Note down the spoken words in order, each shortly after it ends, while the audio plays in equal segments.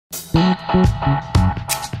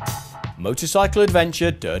Motorcycle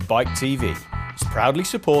Adventure Dirtbike TV is proudly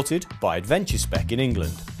supported by Adventure Spec in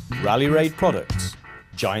England, Rally Raid Products,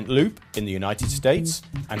 Giant Loop in the United States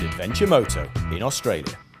and Adventure Moto in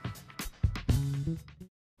Australia.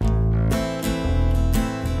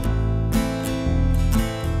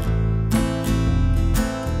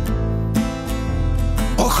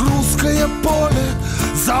 Ох, русское поле,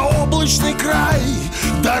 заоблачный край,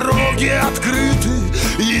 дороги открыты,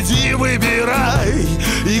 иди выбирай,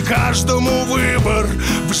 и каждому выбор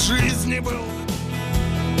в жизни был.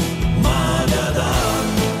 Магадан.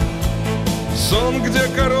 Сон, где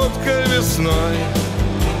короткой весной.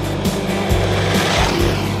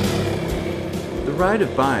 The Road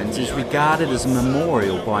of Bones is regarded as a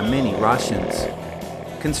memorial by many Russians.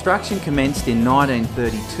 Construction commenced in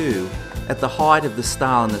 1932 at the height of the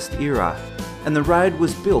Stalinist era, and the road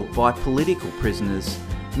was built by political prisoners,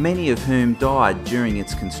 many of whom died during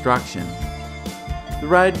its construction. The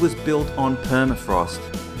road was built on permafrost,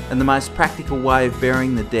 and the most practical way of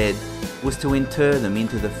burying the dead was to inter them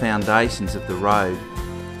into the foundations of the road.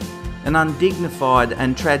 An undignified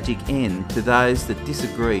and tragic end to those that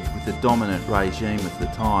disagreed with the dominant regime of the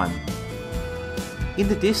time. In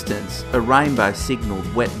the distance, a rainbow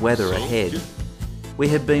signalled wet weather ahead. We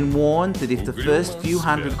had been warned that if the first few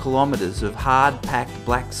hundred kilometres of hard-packed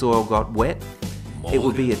black soil got wet, it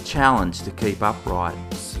would be a challenge to keep upright.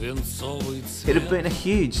 It had been a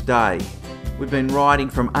huge day. We'd been riding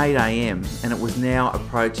from 8 AM and it was now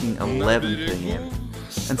approaching 11 PM.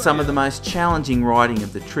 And some of the most challenging riding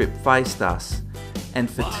of the trip faced us, and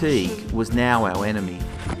fatigue was now our enemy.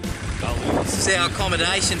 This is our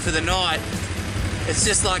accommodation for the night. It's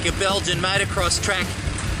just like a Belgian motocross track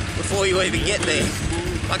before you even get there.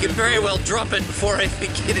 I could very well drop it before I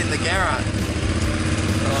even get in the garage.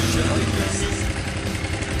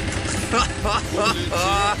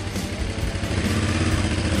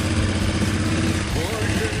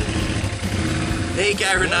 There you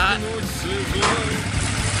go, Renat.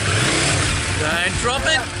 Don't drop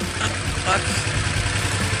it.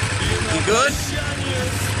 You good?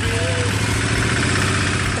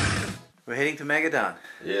 We're heading to Magadan.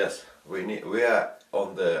 Yes, we are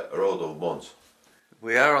on the Road of Bones.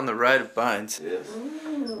 We are on the Road of Bones. Yes.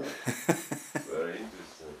 Very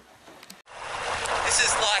interesting. This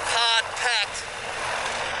is like hard-packed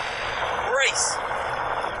grease.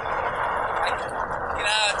 You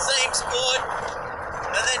know, it seems good,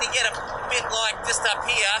 and then you get a bit like just up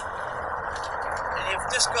here, and you've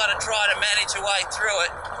just got to try to manage your way through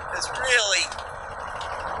it. There's really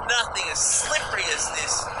nothing as slippery as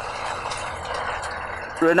this.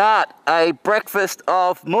 Renat, a breakfast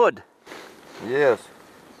of mud. Yes.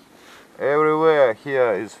 Everywhere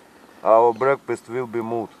here is our breakfast will be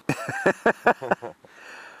mud.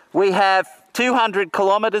 We have 200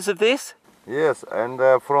 kilometres of this. Yes, and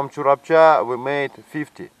from Churapcha we made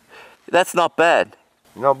 50. That's not bad.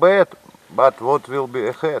 Not bad, but what will be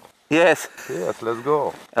ahead? Yes. Yes, let's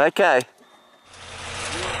go. Okay.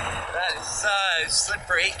 That is so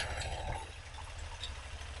slippery.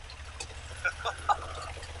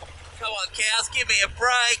 Come on, cows, give me a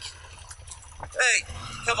break. Hey,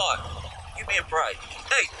 come on, give me a break.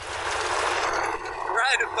 Hey,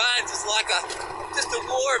 Road of Bones is like just a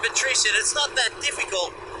war of attrition. It's not that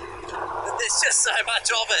difficult, but there's just so much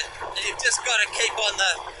of it, and you've just got to keep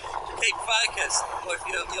focused, or if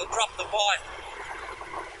you'll drop the bike.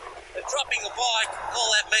 But dropping the bike, all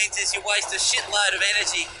that means is you waste a shitload of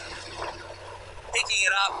energy picking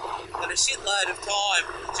it up and a shitload of time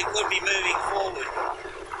that you could be moving forward.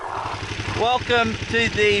 Welcome to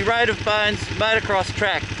the Road of Bones motocross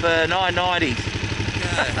track for 990s.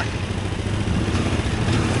 Okay.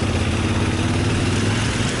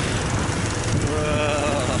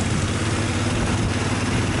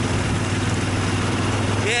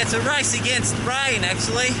 Yeah, it's a race against rain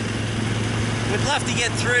actually. We'd love to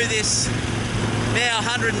get through this now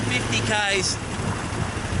 150 k's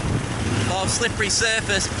of slippery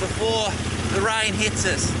surface before the rain hits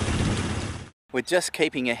us. We're just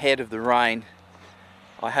keeping ahead of the rain.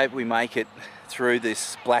 I hope we make it through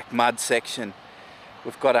this black mud section.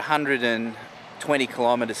 We've got 120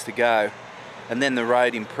 kilometres to go and then the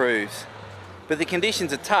road improves. But the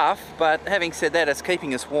conditions are tough, but having said that, it's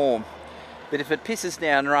keeping us warm. But if it pisses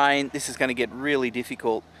down rain, this is going to get really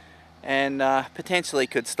difficult and potentially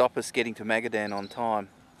could stop us getting to Magadan on time.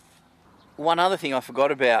 One other thing I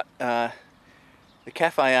forgot about, the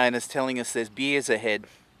cafe owner's telling us there's beers ahead,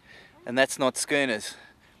 and that's not schooners,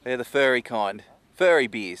 they're the furry kind, furry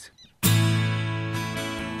beers.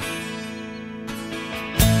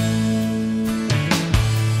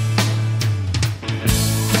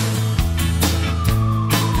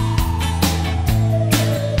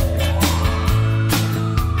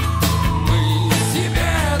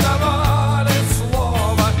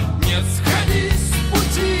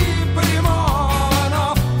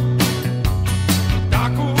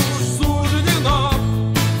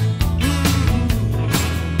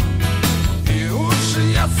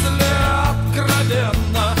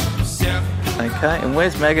 Okay, and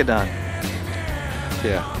where's Magadan?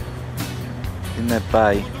 Here. In that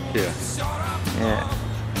bay? Here. Yeah.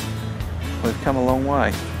 We've come a long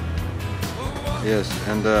way. Yes,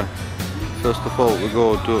 and first of all we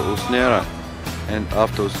go to Usnera, and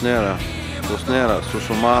after Usnera,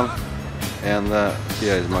 Sushuman, and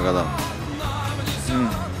here is Magadan.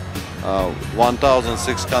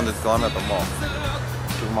 1,600 kilometers more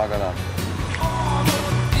to Magadan.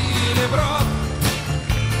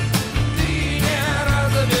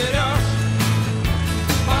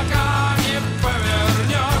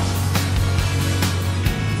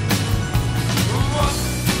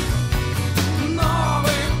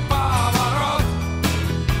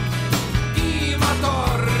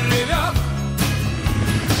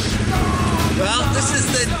 Well, this is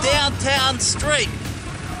the downtown street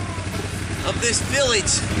of this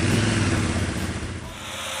village.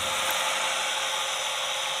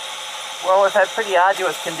 Well, we've had pretty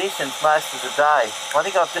arduous conditions most of the day. I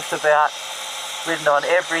think I've just about ridden on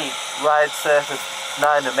every road surface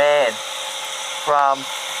known to man, from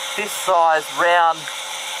fist-sized round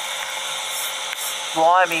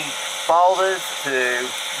slimy boulders to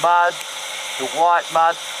mud, to white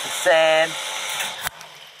mud, to sand.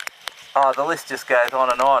 Oh, the list just goes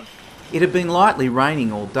on and on. It had been lightly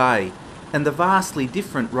raining all day, and the vastly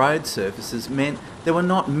different road surfaces meant there were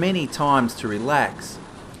not many times to relax,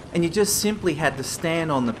 and you just simply had to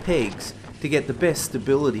stand on the pegs to get the best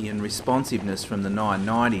stability and responsiveness from the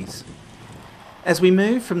 990s. As we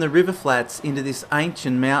moved from the river flats into this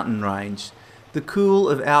ancient mountain range, the cool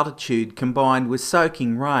of altitude combined with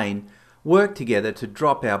soaking rain worked together to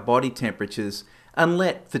drop our body temperatures and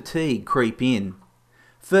let fatigue creep in.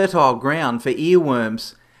 Fertile ground for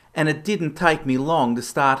earworms, and it didn't take me long to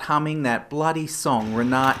start humming that bloody song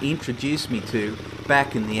Renat introduced me to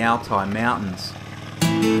back in the Altai Mountains.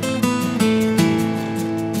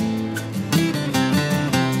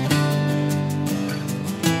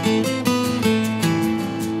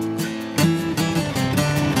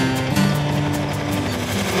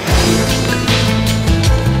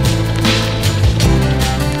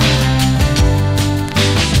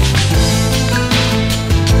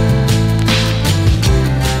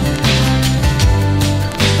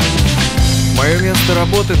 Мое место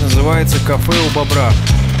работы называется «Кафе у бобра».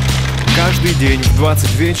 Каждый день в 20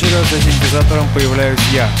 вечера за синтезатором появляюсь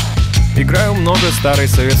я. Играю много старой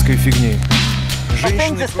советской фигни.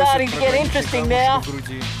 Женщины просят программщика в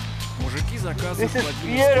груди. Мужики заказывают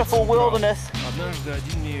владельцев. Однажды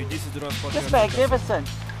один мне ее 10 раз подряд заказывал.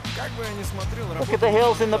 Как бы я ни смотрел, работа то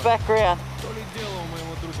ли дело у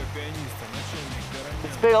моего друга пианиста, начальник гаража.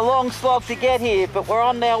 It's been a long slog to get here, but we're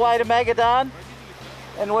on our way to Magadan,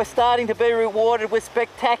 and we're starting to be rewarded with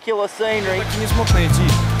spectacular scenery. Так и не смог найти.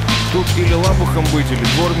 Тут или лабухом быть, или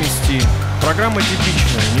двор мести. Программа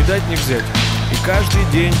типичная, не дать не взять. И каждый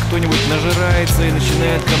день кто-нибудь нажирается и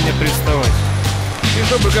начинает ко мне приставать. И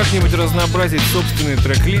чтобы как-нибудь разнообразить собственный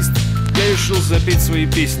трек-лист, я решил запеть свои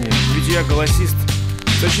песни, ведь я голосист.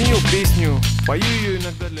 Сочинил песню, пою ее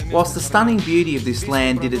иногда для местных. Whilst the stunning beauty of this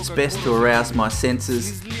land did its best to arouse my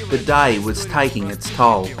senses, the day was taking its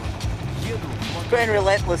toll. It's been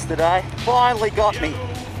relentless today. Finally got me.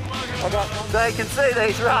 So you can see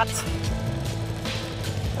these ruts.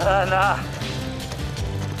 And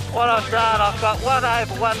what I've done, I've got one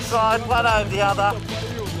over one side, one over the other,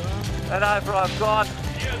 and over I've gone.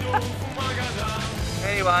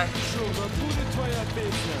 Anyway,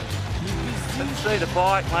 let's see the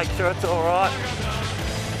bike, make sure it's alright.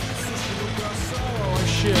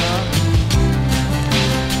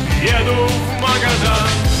 Еду в Магадан.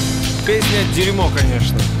 Песня дерьмо,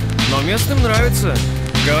 конечно, но местным нравится.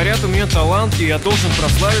 Говорят, у меня талант, и я должен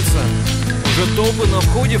прославиться. Уже толпы на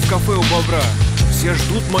входе в кафе у бобра. Все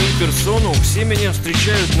ждут мою персону, все меня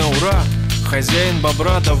встречают на ура. Хозяин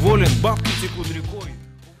бобра доволен, бабки текут рекой.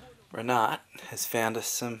 Renat has found us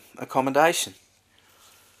some accommodation.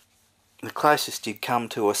 The closest you'd come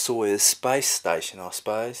to a Sawyer's space station, I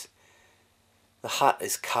suppose. The hut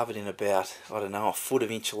is covered in about, I don't know, a foot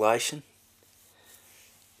of insulation.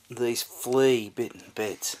 These flea-bitten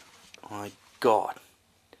beds, my God.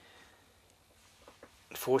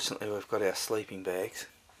 Fortunately, we've got our sleeping bags.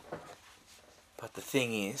 But the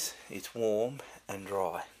thing is, it's warm and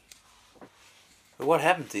dry. But what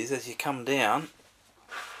happens is, as you come down,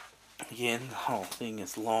 again, the whole thing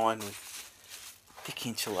is lined with thick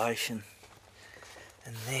insulation,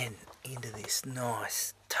 and then into this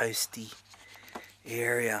nice toasty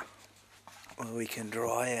area where we can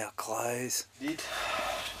dry our clothes.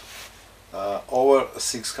 Over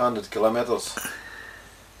 600 kilometers,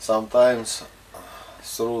 sometimes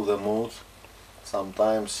through the mud,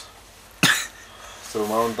 sometimes through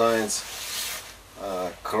mountains,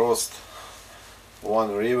 crossed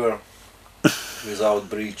one river without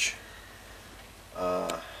bridge.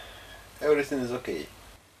 Everything is okay.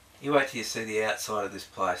 You wait till you see the outside of this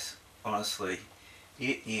place. Honestly,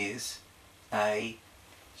 it is a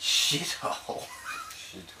shithole.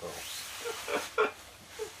 Shithole.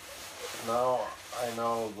 Now I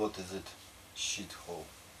know what is it. Shithole.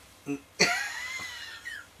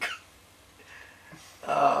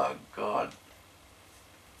 Oh God.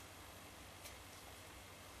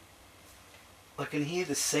 I can hear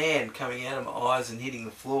the sand coming out of my eyes and hitting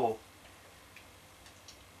the floor.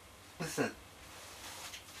 Listen.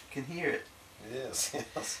 I can hear it. Yes,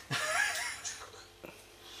 yes.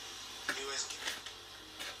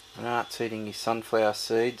 An art's eating his sunflower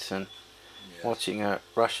seeds and watching a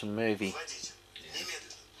Russian movie.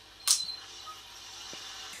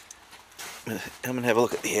 Come and have a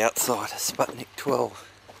look at the outside of Sputnik 12.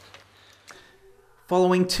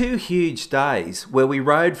 Following 2 huge days where we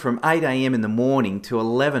rode from 8 AM in the morning to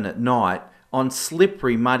 11 at night on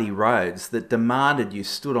slippery muddy roads that demanded you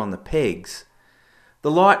stood on the pegs,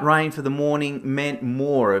 the light rain for the morning meant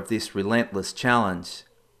more of this relentless challenge.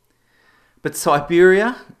 But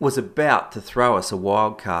Siberia was about to throw us a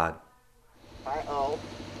wild card. Uh-oh.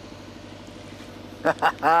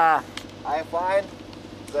 I find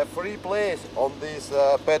the free place on this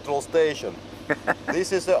petrol station.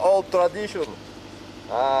 This is the old tradition.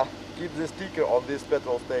 Keep the sticker on this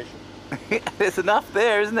petrol station. There's enough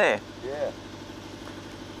there, isn't there? Yeah.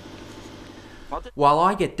 While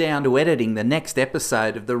I get down to editing the next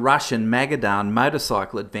episode of the Russian Magadan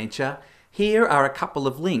Motorcycle Adventure, here are a couple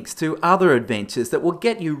of links to other adventures that will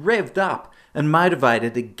get you revved up and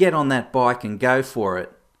motivated to get on that bike and go for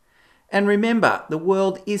it. And remember, the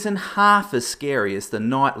world isn't half as scary as the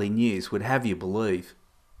nightly news would have you believe.